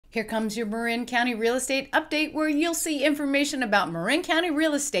Here comes your Marin County Real Estate update, where you'll see information about Marin County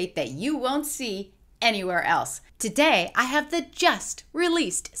Real Estate that you won't see anywhere else. Today, I have the just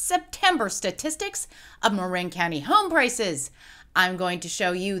released September statistics of Marin County home prices. I'm going to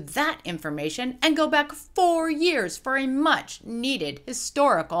show you that information and go back 4 years for a much needed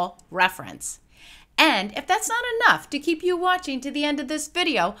historical reference. And if that's not enough to keep you watching to the end of this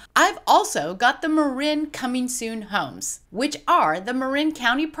video, I've also got the Marin Coming Soon homes, which are the Marin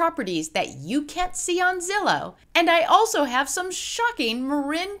County properties that you can't see on Zillow. And I also have some shocking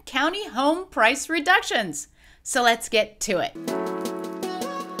Marin County home price reductions. So let's get to it.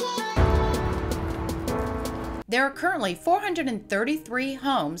 There are currently 433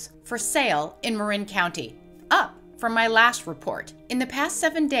 homes for sale in Marin County, up from my last report. In the past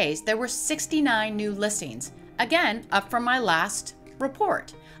 7 days, there were 69 new listings, again up from my last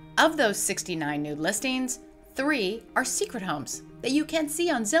report. Of those 69 new listings, 3 are secret homes that you can't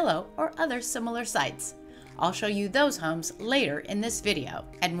see on Zillow or other similar sites. I'll show you those homes later in this video.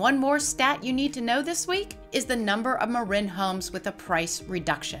 And one more stat you need to know this week is the number of Marin homes with a price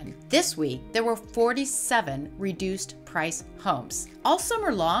reduction. This week, there were 47 reduced price homes. All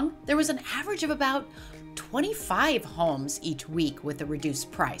summer long, there was an average of about 25 homes each week with a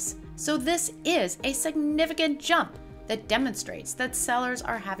reduced price. So this is a significant jump that demonstrates that sellers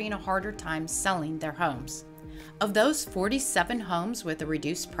are having a harder time selling their homes. Of those 47 homes with a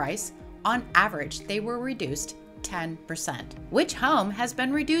reduced price, on average, they were reduced 10%. Which home has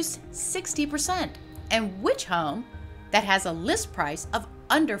been reduced 60%? And which home that has a list price of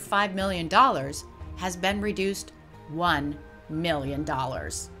under $5 million has been reduced $1 million?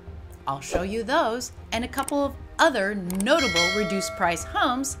 I'll show you those and a couple of other notable reduced price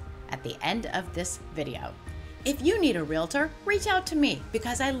homes at the end of this video. If you need a realtor, reach out to me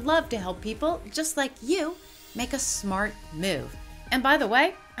because I love to help people just like you make a smart move. And by the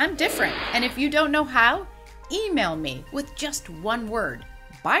way, I'm different. And if you don't know how, email me with just one word.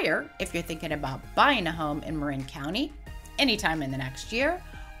 Buyer, if you're thinking about buying a home in Marin County anytime in the next year,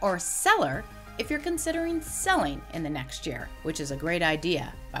 or seller, if you're considering selling in the next year, which is a great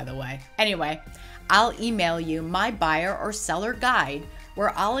idea, by the way. Anyway, I'll email you my buyer or seller guide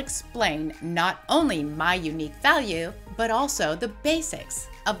where I'll explain not only my unique value, but also the basics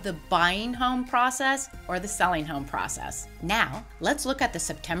of the buying home process or the selling home process. Now, let's look at the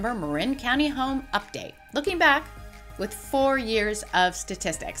September Marin County home update. Looking back with 4 years of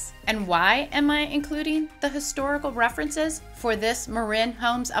statistics. And why am I including the historical references for this Marin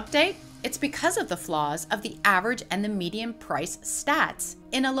homes update? It's because of the flaws of the average and the median price stats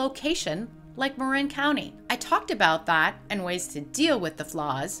in a location like Marin County. I talked about that and ways to deal with the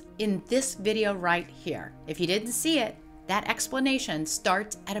flaws in this video right here. If you didn't see it, that explanation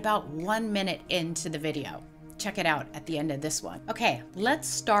starts at about 1 minute into the video. Check it out at the end of this one. Okay, let's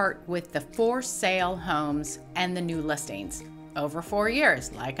start with the for sale homes and the new listings. Over 4 years,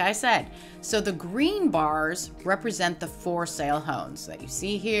 like I said. So the green bars represent the for sale homes that you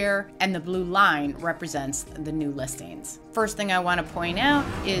see here, and the blue line represents the new listings. First thing I want to point out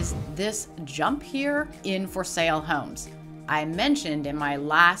is this jump here in for sale homes. I mentioned in my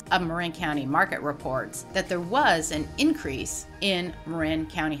last of Marin County market reports that there was an increase in Marin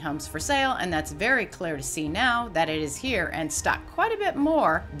County homes for sale, and that's very clear to see now that it is here and stuck quite a bit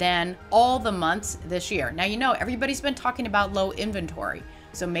more than all the months this year. Now, you know, everybody's been talking about low inventory,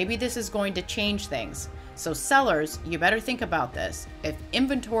 so maybe this is going to change things. So sellers, you better think about this. If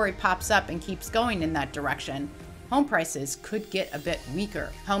inventory pops up and keeps going in that direction, home prices could get a bit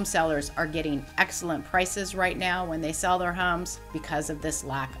weaker. Home sellers are getting excellent prices right now when they sell their homes because of this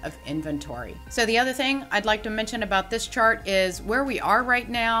lack of inventory. So the other thing I'd like to mention about this chart is where we are right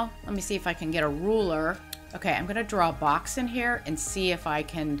now. Let me see if I can get a ruler. Okay, I'm gonna draw a box in here and see if I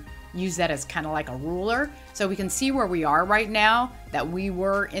can use that as kind of like a ruler. So we can see where we are right now, that we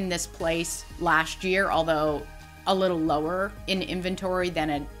were in this place last year, although a little lower in inventory than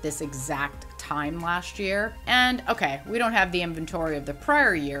at this exact time last year. And okay, we don't have the inventory of the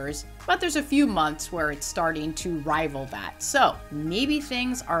prior years, but there's a few months where it's starting to rival that. So maybe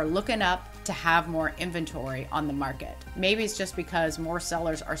things are looking up to have more inventory on the market. Maybe it's just because more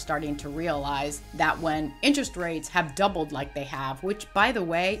sellers are starting to realize that when interest rates have doubled like they have, which by the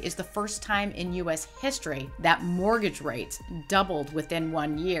way is the first time in US history that mortgage rates doubled within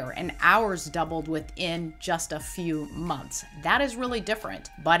 1 year and ours doubled within just a few months. That is really different.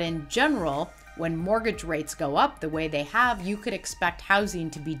 But in general, when mortgage rates go up the way they have, you could expect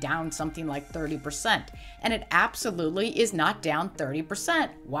housing to be down something like 30%. And it absolutely is not down 30%.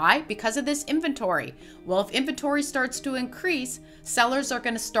 Why? Because of this inventory. Well, if inventory starts to increase, sellers are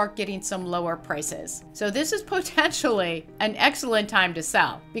going to start getting some lower prices. So this is potentially an excellent time to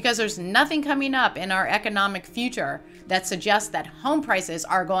sell because there's nothing coming up in our economic future that suggests that home prices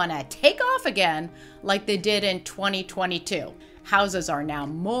are going to take off again like they did in 2022. Houses are now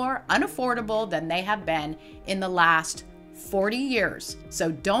more unaffordable than they have been in the last 40 years.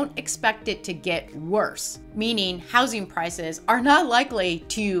 So don't expect it to get worse, meaning housing prices are not likely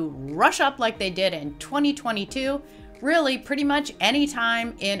to rush up like they did in 2022, really pretty much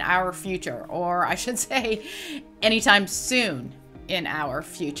anytime in our future, or I should say anytime soon in our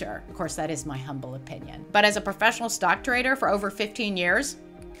future. Of course, that is my humble opinion. But as a professional stock trader for over 15 years,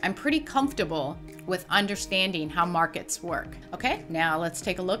 I'm pretty comfortable with understanding how markets work. Okay, now let's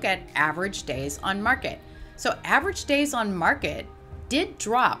take a look at average days on market. So average days on market did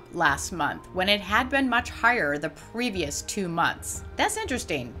drop last month when it had been much higher the previous 2 months. That's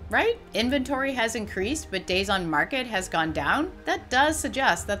interesting, right? Inventory has increased, but days on market has gone down. That does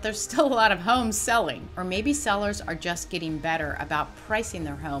suggest that there's still a lot of homes selling, or maybe sellers are just getting better about pricing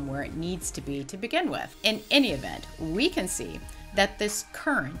their home where it needs to be to begin with. In any event, we can see that this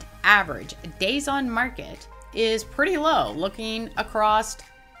current average days on market is pretty low looking across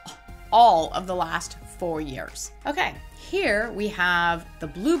all of the last 4 years. Okay, here we have the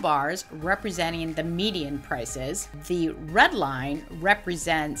blue bars representing the median prices. The red line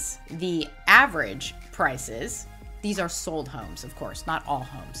represents the average prices. These are sold homes, of course, not all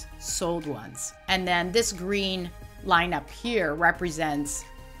homes, sold ones. And then this green line up here represents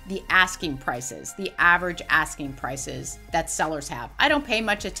the asking prices, the average asking prices that sellers have. I don't pay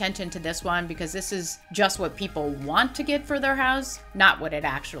much attention to this one because this is just what people want to get for their house, not what it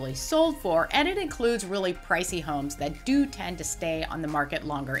actually sold for. And it includes really pricey homes that do tend to stay on the market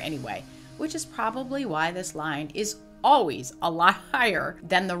longer anyway, which is probably why this line is always a lot higher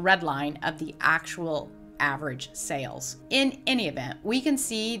than the red line of the actual average sales. In any event, we can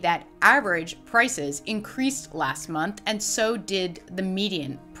see that average prices increased last month, and so did the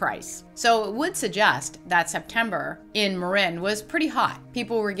median price. So it would suggest that September in Marin was pretty hot.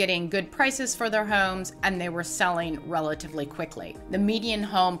 People were getting good prices for their homes and they were selling relatively quickly. The median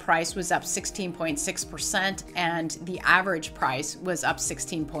home price was up 16.6% and the average price was up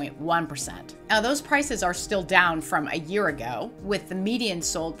 16.1%. Now those prices are still down from a year ago, with the median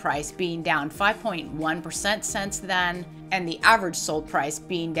sold price being down 5.1% since then and the average sold price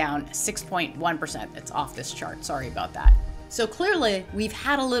being down 6.1%. It's off this chart, sorry about that. So clearly, we've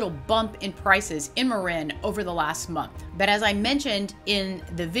had a little bump in prices in Marin over the last month. But as I mentioned in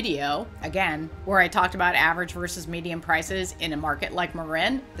the video, again, where I talked about average versus median prices in a market like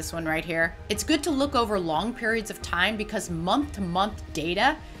Marin, this one right here, it's good to look over long periods of time because month-to-month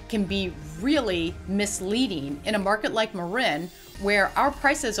data can be really misleading in a market like Marin where our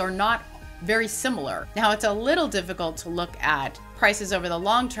prices are not very similar. Now, it's a little difficult to look at prices over the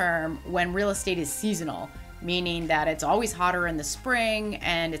long term when real estate is seasonal, meaning that it's always hotter in the spring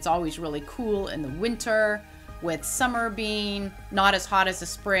and it's always really cool in the winter, with summer being not as hot as the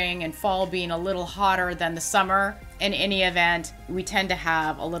spring and fall being a little hotter than the summer. In any event, we tend to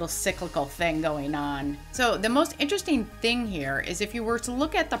have a little cyclical thing going on. So the most interesting thing here is if you were to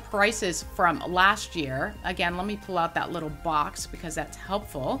look at the prices from last year, again, let me pull out that little box because that's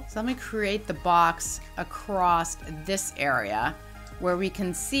helpful. So let me create the box across this area, where we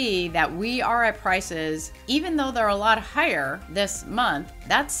can see that we are at prices, even though they're a lot higher this month,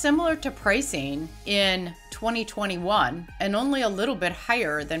 that's similar to pricing in 2021 and only a little bit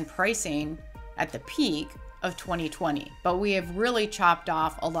higher than pricing at the peak of 2020. But we have really chopped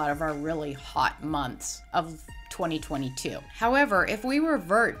off a lot of our really hot months of 2022. However, if we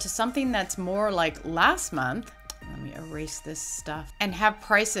revert to something that's more like last month, let me erase this stuff, and have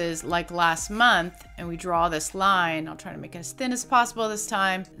prices like last month, and we draw this line, I'll try to make it as thin as possible this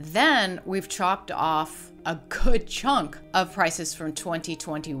time, then we've chopped off a good chunk of prices from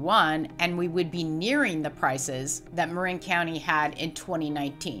 2021, and we would be nearing the prices that Marin County had in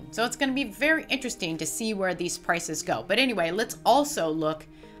 2019. So it's going to be very interesting to see where these prices go. But anyway, let's also look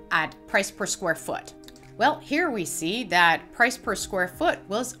at price per square foot. Well, here we see that price per square foot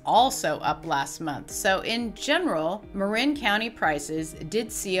was also up last month. So in general, Marin County prices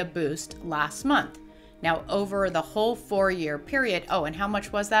did see a boost last month. Now over the whole 4-year period, oh, and how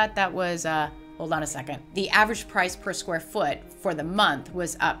much was that? That was, hold on a second. The average price per square foot for the month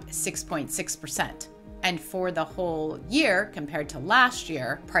was up 6.6%. And for the whole year, compared to last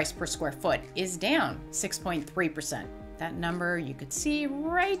year, price per square foot is down 6.3%. That number you could see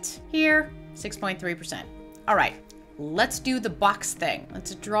right here 6.3%. All right, let's do the box thing.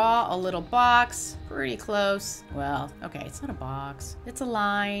 Let's draw a little box, pretty close. Well, okay, it's not a box. It's a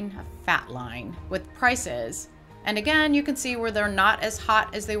line, a fat line with prices. And again, you can see where they're not as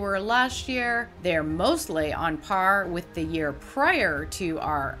hot as they were last year. They're mostly on par with the year prior to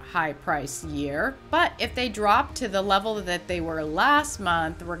our high price year. But if they drop to the level that they were last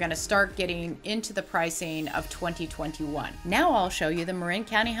month, we're gonna start getting into the pricing of 2021. Now I'll show you the Marin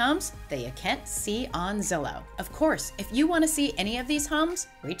County homes that you can't see on Zillow. Of course, if you wanna see any of these homes,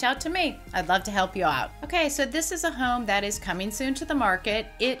 reach out to me. I'd love to help you out. Okay, so this is a home that is coming soon to the market.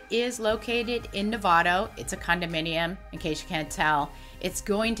 It is located in Novato. It's a condominium. In case you can't tell, it's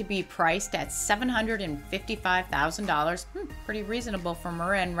going to be priced at $755,000. Pretty reasonable for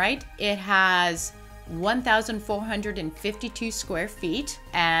Marin, right? It has 1,452 square feet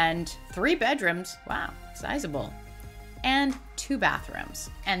and 3 bedrooms. Wow, sizable. And 2 bathrooms.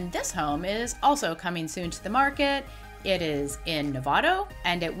 And this home is also coming soon to the market. It is in Novato,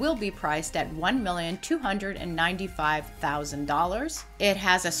 and it will be priced at $1,295,000. It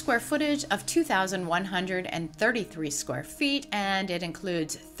has a square footage of 2,133 square feet, and it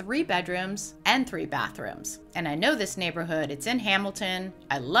includes 3 bedrooms and 3 bathrooms. And I know this neighborhood, it's in Hamilton.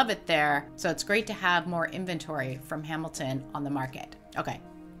 I love it there, so it's great to have more inventory from Hamilton on the market. Okay.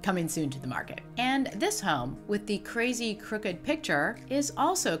 Coming soon to the market. And this home with the crazy crooked picture is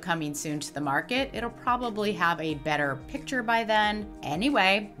also coming soon to the market. It'll probably have a better picture by then.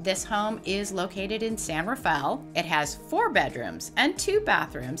 Anyway, this home is located in San Rafael. It has 4 bedrooms and 2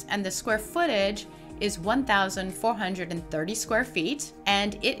 bathrooms, and the square footage is 1,430 square feet,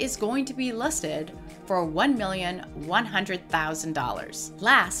 and it is going to be listed for $1,100,000.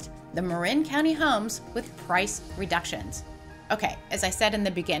 Last, the Marin County homes with price reductions. Okay, as I said in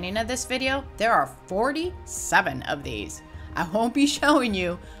the beginning of this video, there are 47 of these. I won't be showing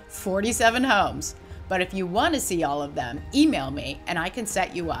you 47 homes, but if you want to see all of them, email me and I can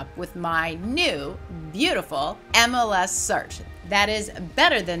set you up with my new, beautiful MLS search. That is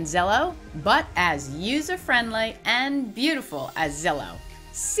better than Zillow, but as user-friendly and beautiful as Zillow.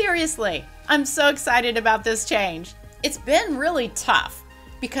 Seriously, I'm so excited about this change. It's been really tough,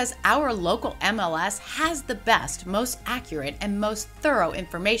 because our local MLS has the best, most accurate, and most thorough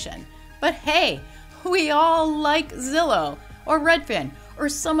information. But hey, we all like Zillow or Redfin or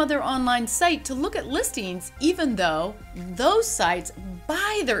some other online site to look at listings, even though those sites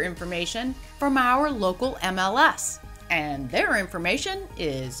buy their information from our local MLS. And their information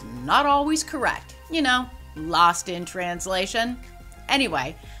is not always correct. You know, lost in translation.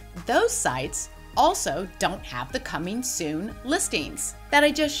 Anyway, those sites also don't have the coming soon listings that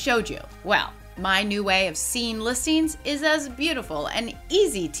I just showed you. Well, my new way of seeing listings is as beautiful and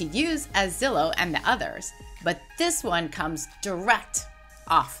easy to use as Zillow and the others, but this one comes direct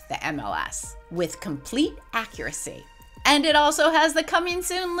off the MLS with complete accuracy. And it also has the coming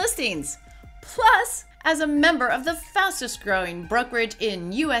soon listings. Plus, as a member of the fastest growing brokerage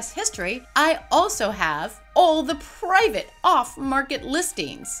in US history, I also have all the private off-market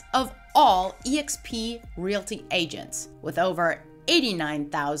listings of all eXp Realty agents. With over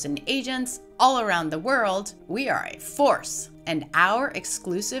 89,000 agents all around the world, we are a force, and our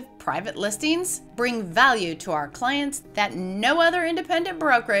exclusive private listings bring value to our clients that no other independent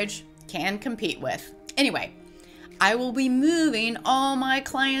brokerage can compete with. Anyway, I will be moving all my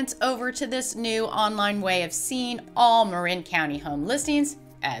clients over to this new online way of seeing all Marin County home listings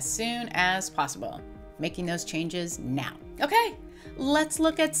as soon as possible. Making those changes now. Okay, let's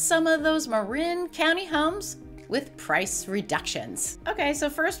look at some of those Marin County homes with price reductions. Okay, so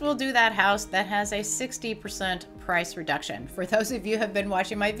first we'll do that house that has a 60% price reduction. For those of you who have been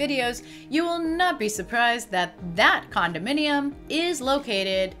watching my videos, you will not be surprised that that condominium is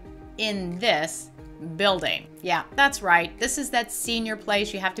located in this building. Yeah, that's right. This is that senior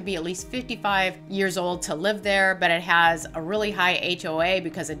place. You have to be at least 55 years old to live there, but it has a really high HOA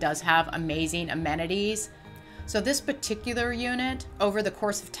because it does have amazing amenities. So this particular unit, over the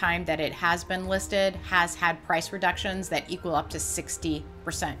course of time that it has been listed, has had price reductions that equal up to 60%.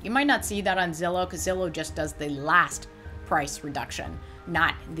 You might not see that on Zillow because Zillow just does the last price reduction,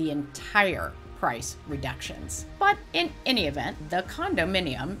 not the entire price reductions. But in any event, the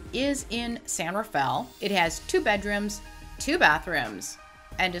condominium is in San Rafael. It has 2 bedrooms, 2 bathrooms,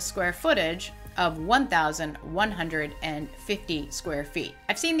 and a square footage of 1,150 square feet.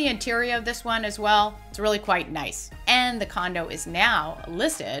 I've seen the interior of this one as well. It's really quite nice. And the condo is now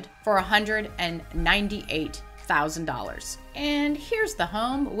listed for $198,000. And here's the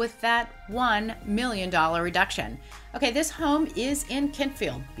home with that $1 million reduction. Okay, this home is in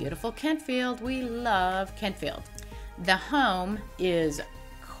Kentfield. Beautiful Kentfield. We love Kentfield. The home is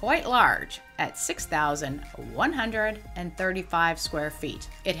quite large at 6,135 square feet.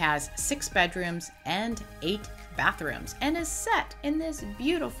 It has 6 bedrooms and 8 bathrooms and is set in this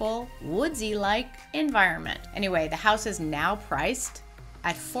beautiful woodsy-like environment. Anyway, the house is now priced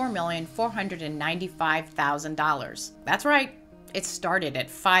at $4,495,000. That's right. It started at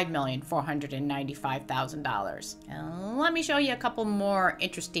 $5,495,000. Let me show you a couple more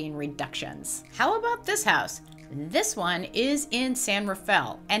interesting reductions. How about this house? This one is in San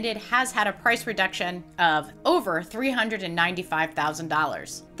Rafael, and it has had a price reduction of over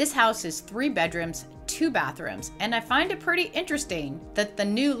 $395,000. This house is 3 bedrooms, 2 bathrooms, and I find it pretty interesting that the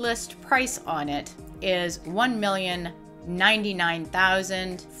new list price on it is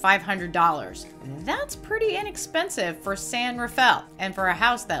 $1,099,500. That's pretty inexpensive for San Rafael and for a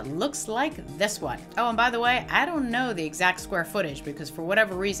house that looks like this one. Oh, and by the way, I don't know the exact square footage because for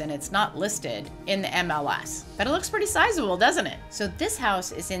whatever reason, it's not listed in the MLS, but it looks pretty sizable, doesn't it? So this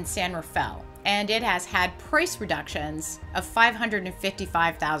house is in San Rafael, and it has had price reductions of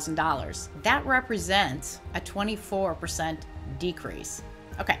 $555,000. That represents a 24% decrease.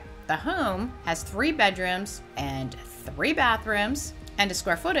 Okay. The home has 3 bedrooms and 3 bathrooms and a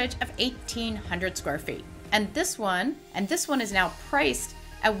square footage of 1,800 square feet. And this one is now priced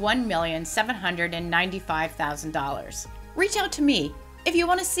at $1,795,000. Reach out to me if you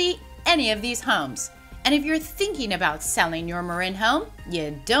want to see any of these homes. And if you're thinking about selling your Marin home,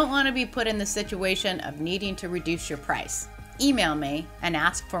 you don't want to be put in the situation of needing to reduce your price. Email me and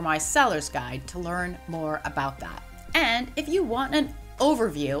ask for my seller's guide to learn more about that. And if you want an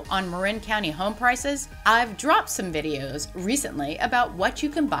overview on Marin County home prices, I've dropped some videos recently about what you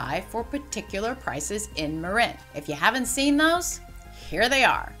can buy for particular prices in Marin. If you haven't seen those, here they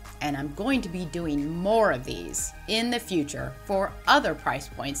are. And I'm going to be doing more of these in the future for other price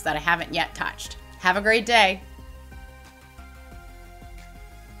points that I haven't yet touched. Have a great day.